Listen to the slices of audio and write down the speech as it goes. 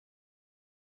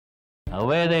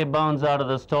Away they bounce out of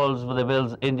the stalls for the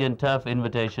Wills Indian Turf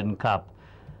Invitation Cup.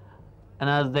 And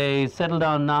as they settle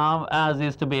down now, as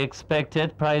is to be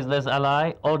expected, Priceless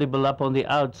Ally, audible up on the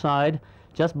outside.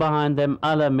 Just behind them,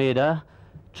 Alameda,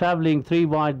 travelling 3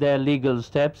 wide their legal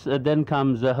steps. Then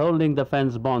comes holding the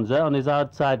fence Bonza on his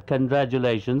outside.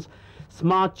 Congratulations.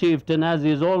 Smart Chieftain, as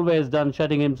he's always done,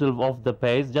 shutting himself off the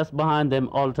pace. Just behind them,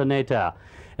 Alternator.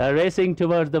 Racing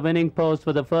towards the winning post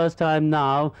for the first time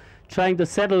now. Trying to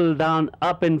settle down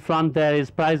up in front there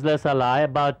is Priceless Ally,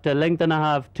 about a length and a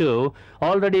half too.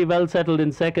 Already well settled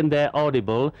in second there,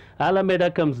 Audible.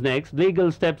 Alameda comes next.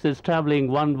 Legal Steps is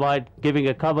travelling 1 wide, giving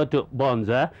a cover to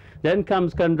Bonza. Then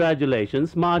comes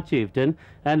Congratulations, Smart Chieftain,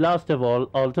 and last of all,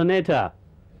 Alternator.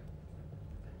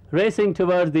 Racing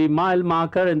towards the mile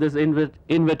marker in this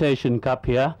Invitation Cup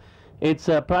here, it's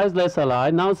Priceless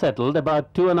Ally, now settled,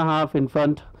 about 2.5 in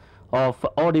front of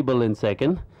Audible in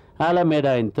second.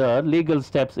 Alameda in third, Legal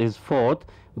Steps is fourth,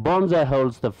 Bonza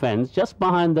holds the fence. Just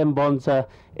behind them, Bonza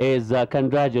is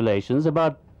Congratulations.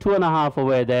 About 2.5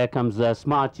 away there comes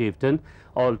Smart Chieftain,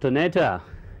 Alternator.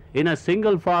 In a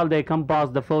single file they come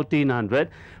past the 1400.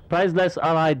 Priceless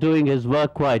Ally doing his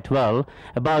work quite well.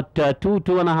 About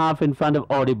 2.5 in front of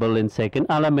Audible in second,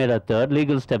 Alameda third,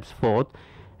 Legal Steps fourth.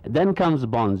 Then comes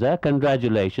Bonza,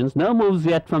 Congratulations. No moves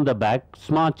yet from the back,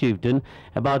 Smart Chieftain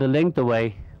about a length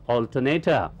away,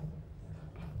 Alternator.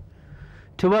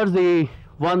 Towards the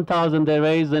 1000 they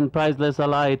raise, and Priceless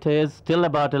Ally it is, still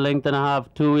about a length and a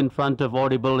half, 2 in front of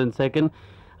Audible in second,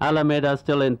 Alameda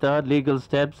still in third, Legal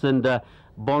Steps and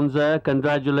Bonza,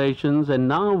 Congratulations, and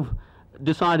now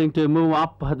deciding to move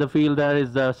up the field there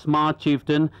is Smart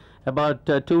Chieftain, about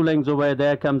 2 lengths away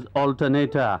there comes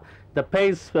Alternator. The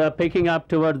pace picking up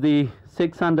toward the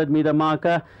 600-meter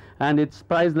marker, and it's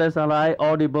Priceless Ally,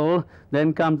 Audible,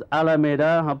 then comes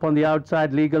Alameda, up on the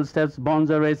outside, Legal Steps,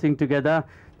 Bonza racing together,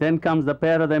 then comes the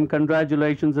pair of them,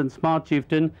 Congratulations and Smart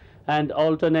Chieftain and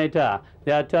Alternator.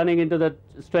 They are turning into the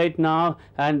straight now,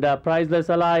 and Priceless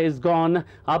Ally is gone.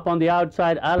 Up on the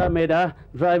outside, Alameda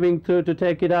driving through to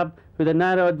take it up with a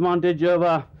narrow advantage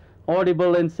over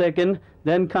Audible in second.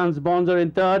 Then comes Bonza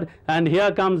in third, and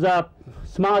here comes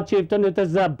Smart Chieftain with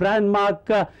his brand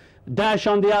mark dash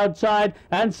on the outside,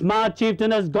 and Smart Chieftain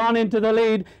has gone into the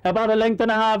lead, about a length and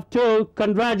a half too.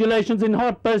 Congratulations in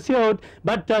hot pursuit,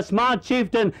 but Smart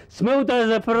Chieftain, smooth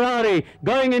as a Ferrari,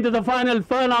 going into the final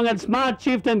furlong, and Smart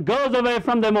Chieftain goes away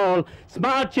from them all.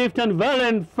 Smart Chieftain well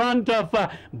in front of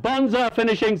Bonza,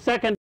 finishing second.